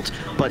build,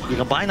 but you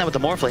combine that with the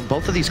Morphling,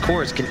 both of these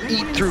cores can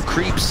eat through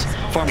creeps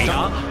from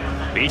top.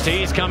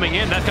 BT's coming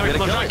in, that's coming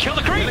from the kill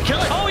the creep!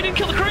 Oh, he didn't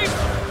kill the creep!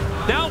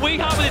 Now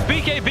Weeha with his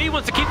BKB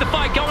wants to keep the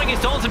fight going. He's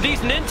stolen some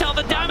decent intel.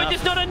 The damage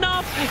is not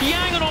enough.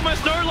 Yang on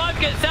almost no life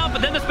gets out,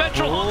 but then the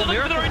Spectral Hold, they're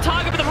looking for their own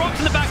target, but the rocks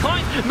in the back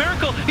line.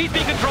 Miracle, he's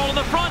being controlled on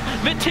the front.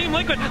 Mid-Team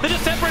Liquid, they're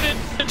just separated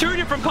in two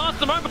different parts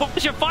at the moment.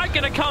 What's your fight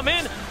gonna come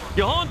in?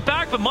 You're on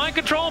back for Mind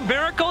Control.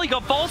 Miracle, he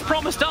got false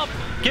promised up,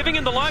 giving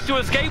him the life to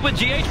escape with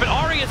GH, but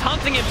Ori is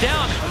hunting him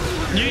down.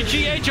 New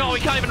GH, oh,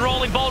 he can't even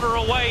rolling Boulder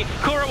away.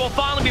 Kura will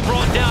finally be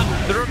brought down.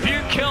 The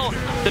rebuke kill.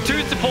 The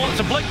two supports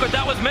of Liquid.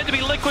 That was meant to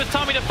be Liquid's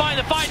time to find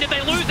the fight. And if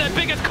they lose their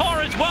biggest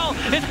core as well,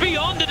 it's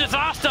beyond a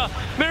disaster.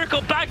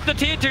 Miracle back to the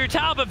tier 2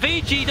 tower, but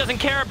VG doesn't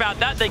care about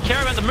that. They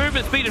care about the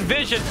movement, speed, and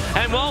vision.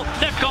 And well,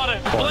 they've got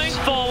it. Blink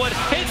forward,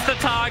 hits the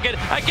target,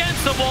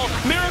 against the wall.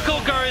 Miracle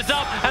goes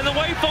up, and the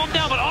waveform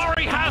down, but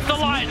Ori has the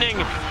lightning.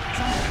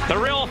 The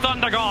real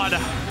Thunder God.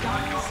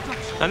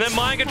 And then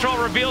Mind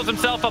Control reveals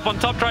himself up on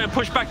top, trying to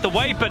push back the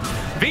wave, but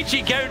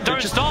Vici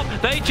don't stop.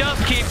 They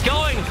just keep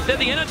going. They're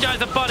the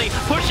Energizer Bunny,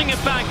 pushing it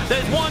back.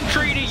 There's one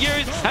tree to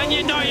use, and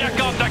you know you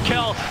got the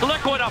kill.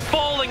 Liquid are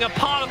falling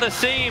apart at the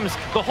seams.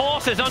 The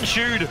horse is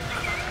unshoed.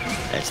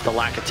 It's the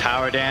lack of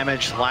tower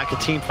damage, lack of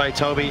team fight,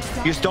 Toby.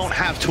 You just don't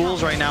have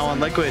tools right now on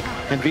Liquid,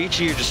 and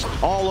Vici, you're just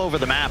all over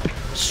the map,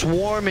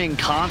 swarming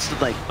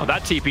constantly. Oh,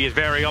 that TP is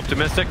very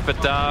optimistic, but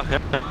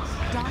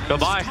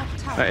goodbye.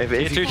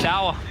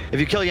 If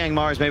you kill Yang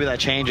Mars, maybe that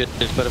changes,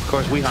 but of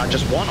course Weeha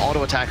just one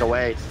auto attack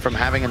away from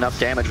having enough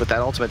damage with that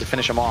ultimate to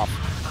finish him off.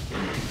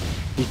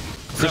 He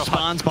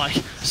responds by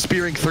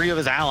spearing 3 of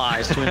his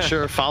allies to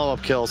ensure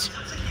follow-up kills.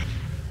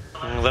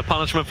 The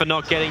punishment for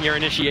not getting your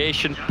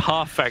initiation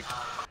perfect,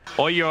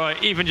 or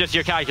even just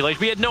your calculation.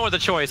 We had no other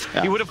choice.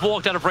 Yeah. He would have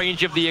walked out of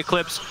range of the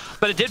Eclipse,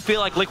 but it did feel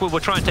like Liquid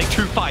would try and take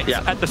 2 fights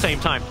at the same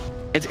time.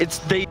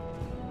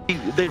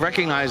 They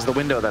recognize the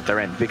window that they're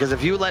in, because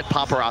if you let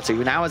Paparazzi,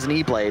 who now has an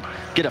E-Blade,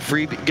 get a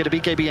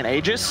BKB and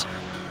Aegis,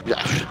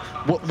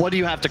 what do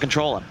you have to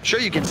control him? Sure,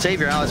 you can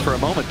save your allies for a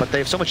moment, but they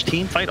have so much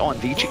team fight on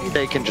Vici.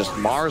 They can just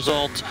Mars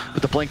ult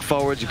with the blink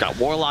forwards. You've got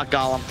Warlock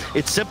Golem.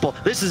 It's simple.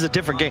 This is a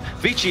different game.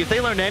 Vici, if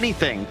they learned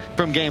anything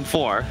from Game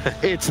 4,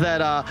 it's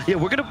that yeah,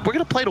 we're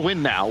gonna play to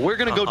win now. We're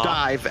gonna go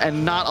dive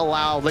and not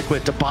allow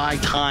Liquid to buy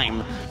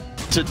time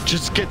to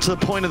just get to the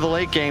point of the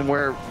late game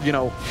where, you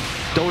know,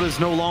 Dota's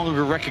no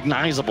longer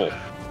recognizable.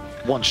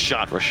 One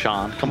shot,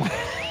 Rashawn. Come on.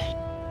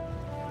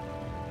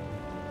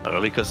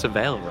 Only because of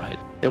Veil, right?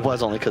 It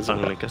was only because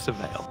of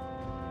Veil.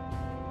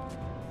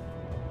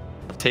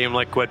 Team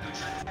Liquid,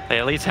 they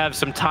at least have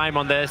some time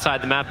on their side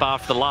of the map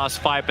after the last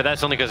fight, but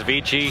that's only because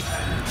Vici,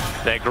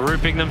 they're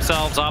grouping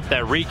themselves up,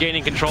 they're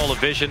regaining control of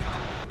vision.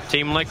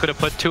 Team Liquid have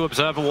put 2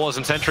 Observer Walls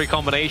and Sentry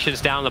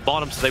combinations down the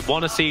bottom, so they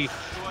want to see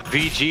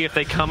VG if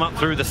they come up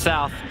through the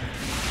south.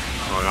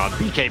 Oh god,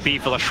 BKB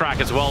for the Shrek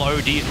as well.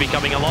 OD is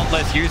becoming a lot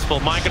less useful.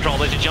 Mind Control,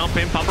 there's a jump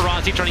in.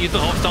 Paparazzi trying to use the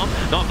Hawk Stomp.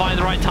 Not finding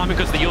the right timing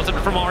because of the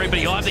ultimate from Ori, but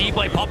he'll have the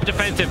E-Blade pop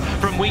defensive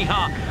from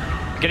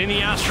Weeha. Getting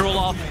the Astral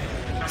off,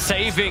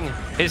 saving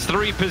his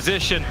 3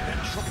 position.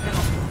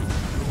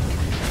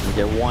 We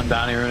get 1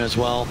 bounty rune as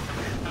well.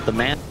 The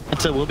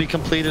Manta will be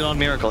completed on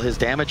Miracle. His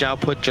damage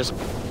output just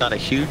got a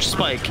huge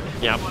spike.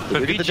 Yep.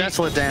 But look at the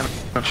Desolate damage.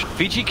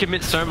 Vici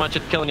commits so much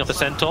at killing off the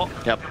Centaur,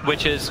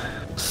 which is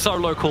so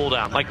low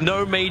cooldown. Like,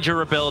 no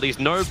major abilities,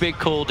 no big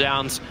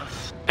cooldowns.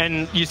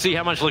 And you see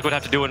how much Liquid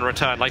have to do in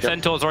return. Like,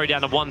 Centaur's already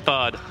down to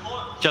 1/3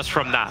 just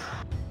from that.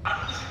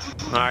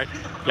 Alright,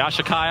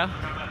 Yashikaya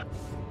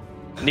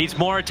needs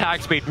more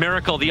attack speed.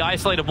 Miracle, the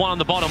isolated one on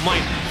the bottom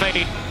lane.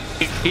 Fade.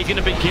 He's going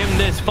to begin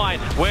this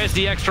fight. Where's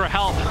the extra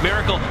health?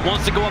 Miracle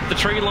wants to go up the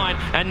tree line,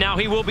 and now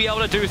he will be able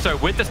to do so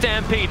with the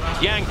Stampede.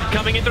 Yang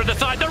coming in through the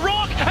side. The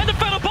Rock and the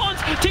Fatal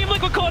Bonds. Team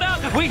Liquid caught out.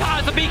 Weeha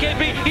has the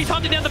BKB. He's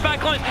hunting down the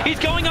back line. He's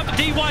going up to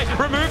DY.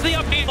 Remove the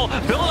upheaval.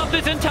 Build up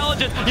this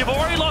intelligence. You've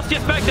already lost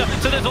your Spectre,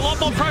 so there's a lot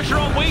more pressure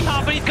on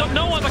Weeha, but he's got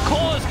no other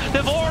cause.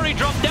 They've already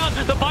dropped down.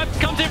 The pipe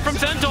comes in from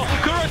Centaur.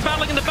 Kuro's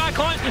battling in the back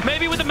line,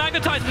 maybe with the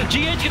Magnetize.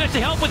 GH going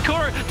to help with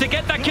Kuro to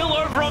get that kill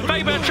over on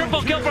Faber.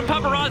 Triple kill from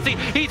Paparazzi.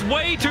 He's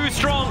way too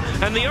strong,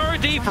 and the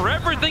OD, for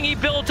everything he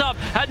built up,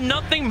 had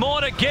nothing more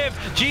to give.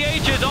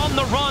 GH is on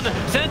the run.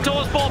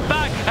 Centaur's brought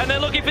back, and they're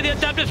looking for the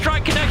adaptive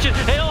strike connection.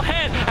 He'll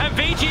head, and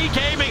VG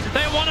Gaming,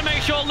 they want to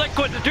make sure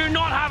Liquid do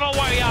not have a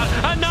way out.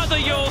 Another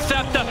Yule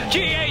Scepter.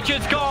 GH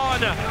is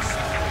gone,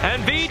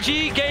 and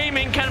VG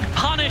Gaming can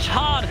punish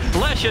hard.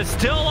 Lesh is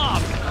still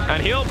up,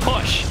 and he'll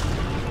push.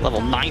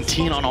 Level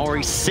 19 on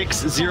Ori,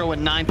 6-0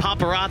 and 9.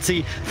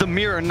 Paparazzi, the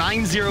Mirror,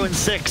 9-0 and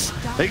 6.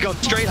 They go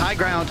straight high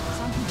ground.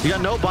 You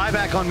got no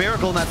buyback on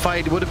Miracle in that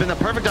fight. It would have been the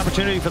perfect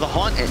opportunity for the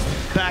Haunt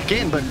back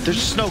in, but there's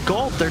just no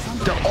gold. They're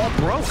all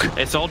broke.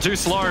 It's all too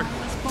slow.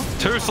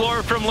 Too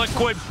slow from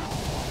Liquid.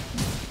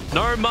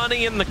 No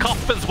money in the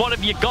coffers. What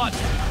have you got?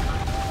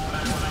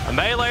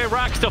 Melee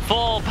racks to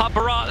fall.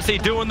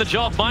 Paparazzi doing the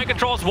job. Mind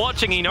Control's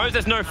watching. He knows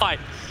there's no fight.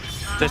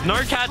 There's no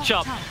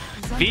catch-up.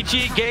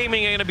 Vici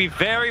Gaming are going to be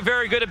very,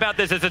 very good about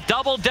this. There's a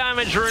double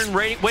damage rune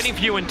waiting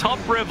for you in top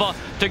river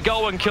to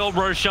go and kill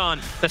Roshan.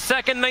 The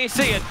second they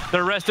see it,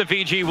 the rest of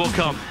VG will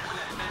come.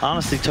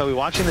 Honestly, Toby,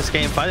 watching this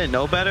game, if I didn't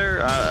know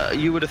better,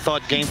 you would have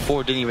thought Game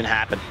 4 didn't even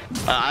happen.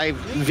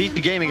 Vici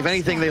Gaming, if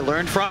anything, they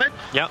learned from it,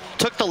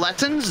 took the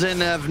lessons,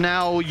 and have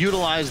now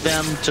utilized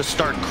them to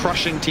start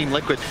crushing Team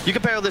Liquid. You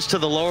compare this to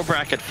the lower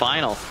bracket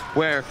final,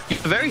 where a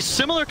very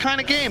similar kind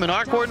of game, an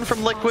Arc Warden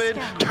from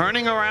Liquid,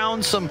 turning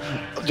around some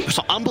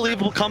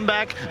unbelievable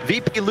comeback,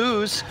 VP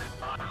lose,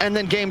 and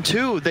then Game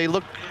 2, they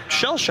look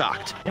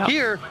shell-shocked.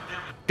 Here,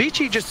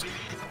 Vici just,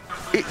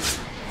 they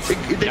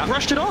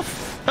brushed it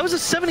off. That was a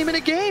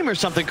 70-minute game or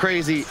something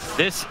crazy.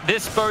 This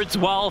bodes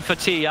well for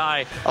TI.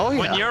 Oh, yeah.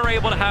 When you're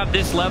able to have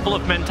this level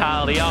of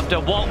mentality after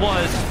what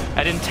was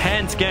an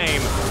intense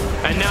game,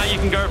 and now you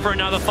can go for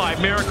another fight.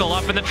 Miracle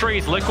up in the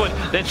trees. Liquid,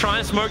 they're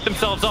trying to smoke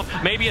themselves off.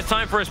 Maybe it's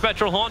time for a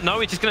Spectral Haunt. No,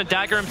 he's just going to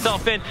dagger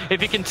himself in. If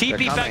he can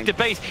TP back to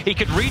base, he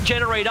could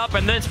regenerate up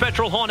and then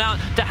Spectral Haunt out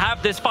to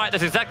have this fight.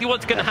 That's exactly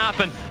what's going to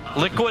happen.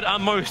 Liquid are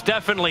most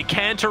definitely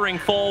cantering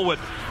forward.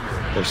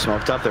 They're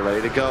smoked up. They're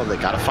ready to go. They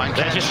got to find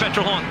catch. There's your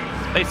Spectral Haunt.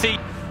 They see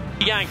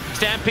Yang,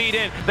 Stampede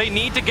in. They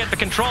need to get the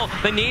control.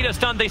 They need a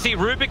stun. They see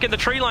Rubik in the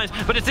tree lines.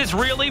 But is this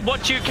really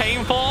what you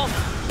came for?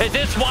 Is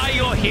this why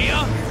you're here?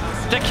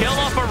 To kill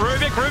off a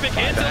Rubik. Rubik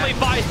instantly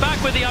fights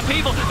back with the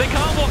upheaval. They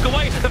can't walk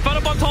away. The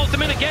photo box holds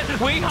them in again.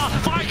 My God,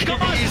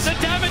 the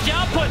damage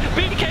output.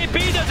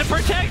 BKB doesn't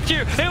protect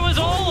you. It was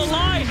all a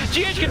lie.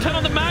 GH can turn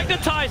on the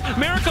magnetize.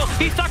 Miracle,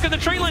 he's stuck in the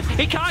tree lines.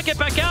 He can't get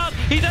back out.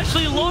 He's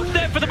actually locked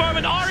there for the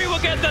moment. Ari will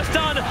get the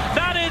stun.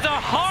 That is a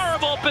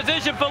horrible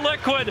position for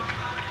Liquid.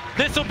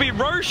 This will be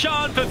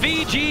Roshan for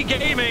VG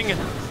Gaming.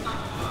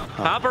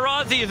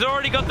 Paparazzi has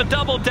already got the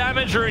double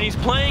damage rune. He's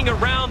playing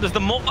around as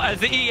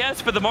the ES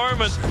for the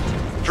moment.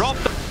 Drop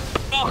the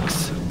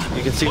box.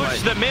 You can see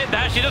push the mid. They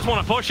actually just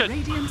want to push it.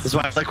 This is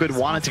why Liquid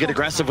wanted to get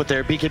aggressive with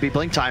their BKB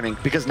blink timing,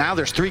 because now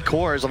there's 3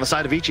 cores on the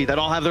side of Vici that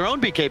all have their own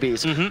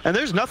BKBs. And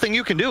there's nothing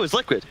you can do as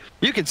Liquid.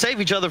 You can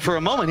save each other for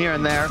a moment here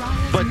and there,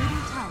 but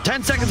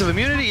 10 seconds of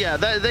immunity, yeah,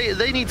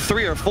 they need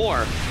 3 or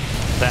 4.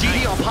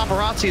 DD on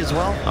Paparazzi as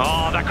well.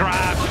 Oh, the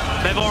grab.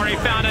 They've already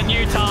found a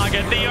new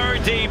target. The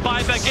OD.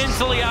 Buyback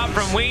instantly out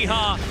from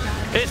Weeha.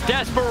 It's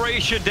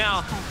desperation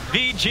now.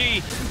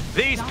 VG,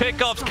 these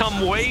pickups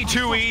come way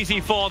too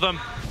easy for them.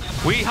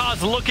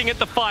 Weeha's looking at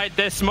the fight.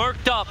 They're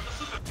smoked up.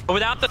 But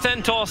without the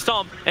Centaur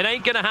Stomp, it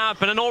ain't going to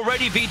happen. And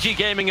already VG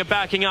Gaming are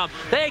backing up.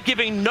 They're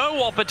giving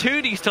no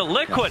opportunities to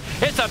Liquid.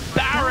 It's a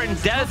barren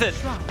desert.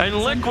 And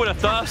Liquid are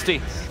thirsty.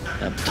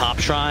 Top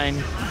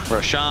Shrine,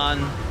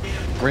 Roshan,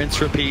 rinse,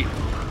 repeat.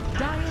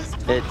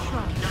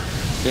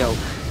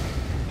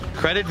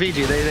 Credit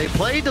VG. They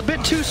played a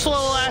bit too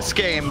slow last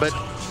game, but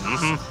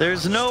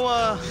there's no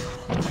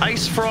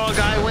Ice Frog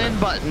I win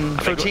button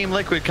for Team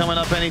Liquid coming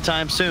up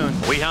anytime soon.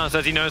 Weeha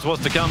says he knows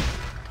what's to come.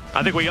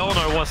 I think we all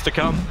know what's to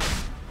come.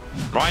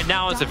 Right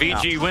now it's a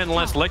VG win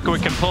unless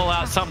Liquid can pull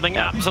out something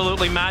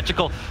absolutely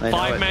magical.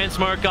 5-man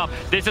smoke up.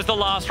 This is the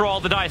last roll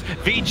of the dice.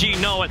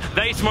 VG know it.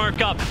 They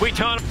smoke up. We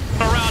turn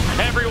around.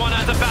 Everyone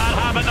has a bad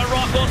habit. The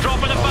rock will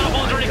drop and the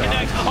fireballs already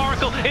connects.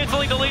 Oracle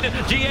instantly deleted.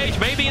 GH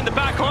maybe in the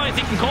back lines.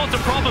 He can cause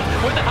some problems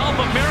with the help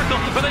of Miracle,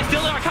 but they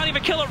still can't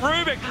even kill a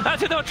Rubik.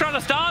 That's who they were trying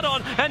to start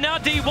on. And now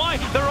DY,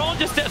 they're all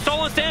just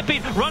stolen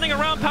Stampede running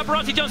around.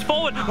 Paparazzi jumps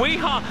forward.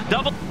 Weeha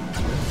double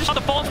the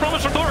false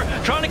promise from Thor,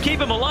 trying to keep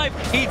him alive.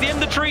 He's in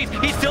the trees.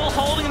 He's still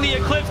holding the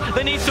Eclipse.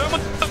 They need so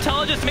much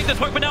intelligence to make this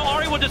work, but now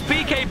Ari will just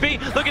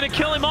BKB, looking to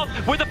kill him off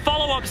with a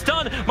follow-up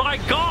stun. My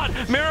God,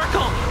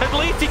 Miracle. At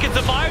least he can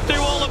survive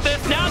through all of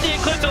this. Now the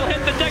Eclipse will hit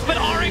the deck, but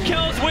Ari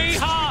kills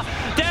Weeha.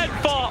 Dead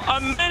for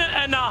a minute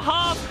and a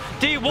half.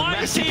 DY,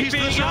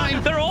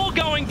 TP, they're all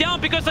going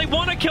down because they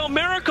want to kill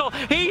Miracle.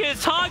 He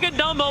is target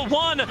number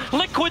 1.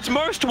 Liquid's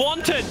most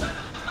wanted.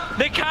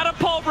 The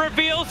catapult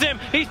reveals him.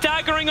 He's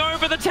daggering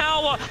over the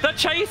tower. The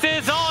chase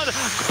is on.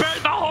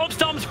 The Horde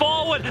stomps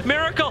forward.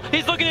 Miracle,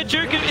 he's looking at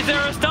Juke. Is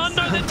there a stun?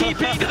 No, the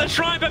TP to the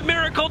shrine, but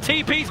Miracle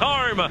TP's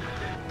home.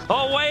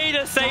 Away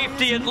to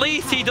safety. At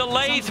least he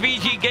delays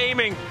VG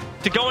Gaming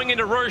to going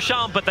into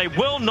Roshan, but they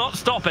will not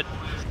stop it.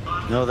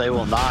 No, they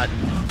will not.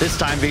 This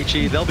time,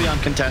 Vici, they'll be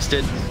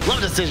uncontested. Love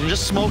decision,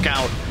 just smoke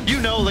out. You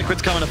know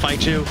Liquid's coming to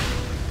fight you.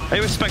 They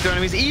respect their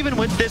enemies, even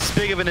with this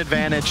big of an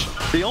advantage.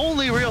 The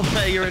only real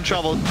way you're in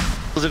trouble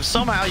is if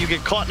somehow you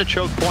get caught in a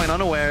choke point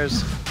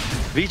unawares.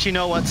 Vici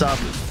know what's up.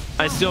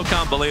 I still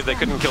can't believe they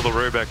couldn't kill the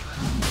Rubik.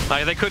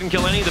 Like, they couldn't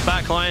kill any of the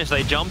back lines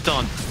they jumped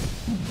on.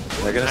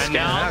 They're gonna scan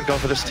out, go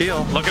for the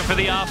steal. Looking for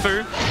the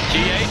Afu.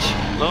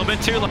 GH, a little bit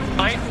too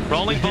late.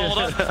 Rolling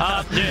boulder.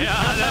 No.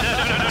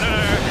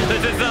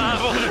 This is,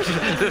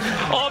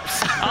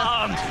 oops.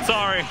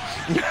 Sorry.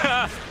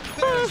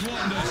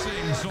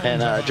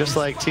 And just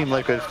like Team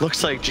Liquid,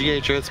 looks like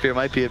GH Earthspear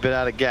might be a bit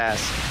out of gas,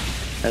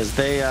 as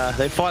they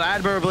fought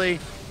admirably.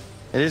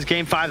 It is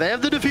game 5. They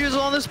have the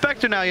defusal on the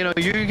Spectre now. You know,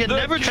 you can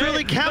never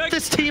truly count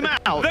this team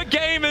out. The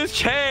game has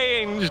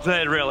changed.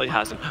 It really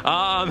hasn't.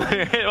 Well,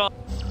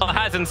 it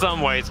has in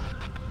some ways.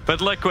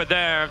 But Liquid,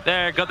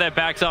 they're got their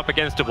backs up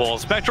against the wall.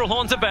 Spectral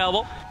Horn's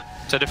available.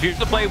 So defuse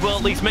the play will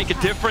at least make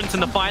a difference in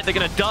the fight. They're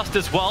going to dust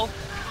as well.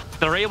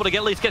 They're able to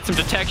at least get some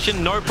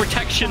detection. No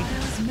protection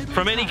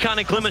from any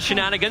kind of glimmer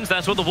shenanigans.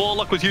 That's what the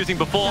Warlock was using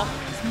before.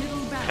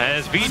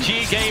 As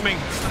Vici Gaming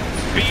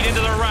beat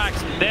into the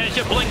racks. There's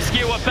your Blink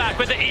Skewer back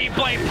with the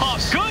E-Blade pop.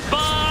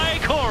 Goodbye,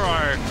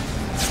 Koro.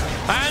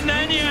 And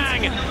then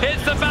Yang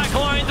hits the back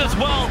lines as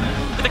well.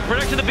 The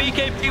protection of the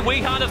BKB,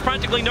 Weehan does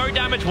practically no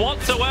damage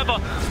whatsoever.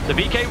 The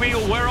BKB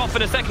will wear off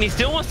in a second. He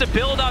still wants to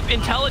build up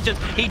intelligence.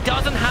 He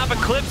doesn't have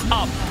Eclipse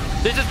up.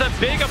 This is the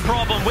bigger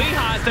problem.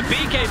 Weeha is the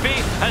BKB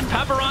as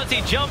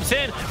Paparazzi jumps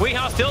in.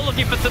 Weeha still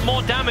looking for some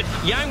more damage.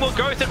 Yang will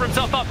go set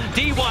himself up.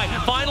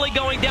 DY finally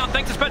going down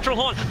thanks to Spectral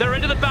Horn. They're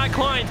into the back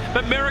lines,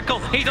 but Miracle,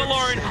 he's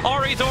alone.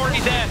 Ori's already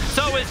there.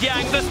 So is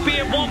Yang. The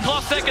spear,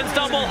 1+ second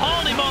stumble.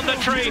 Hold him on the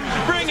tree.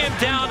 Bring him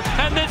down.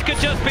 And this could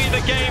just be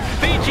the game.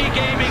 Vici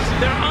Gaming,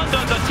 they're under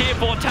the tier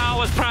 4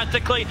 towers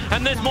practically.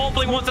 And this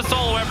Morphling wants to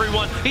solo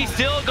everyone. He's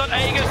still got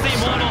Aegis the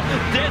Immortal.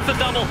 There's the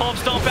double hop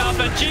stomp out,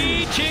 but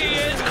GG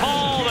is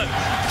called.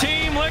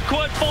 Team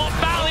Liquid fought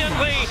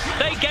valiantly.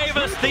 They gave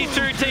us these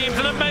two teams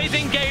an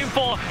amazing game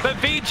 4, but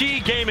Vici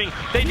Gaming,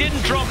 they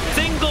didn't drop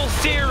single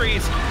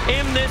series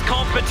in this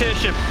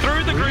competition.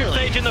 Through the group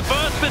stage in the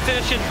first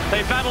position,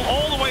 they battled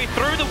all the way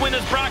through the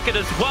winner's bracket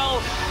as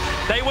well.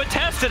 They were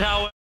tested,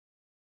 however.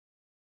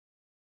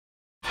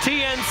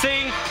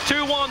 TNC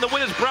 2-1, the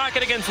winner's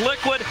bracket against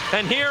Liquid,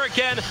 and here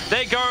again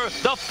they go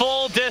the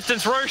full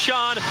distance.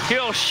 Roshan,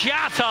 he'll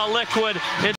shatter Liquid.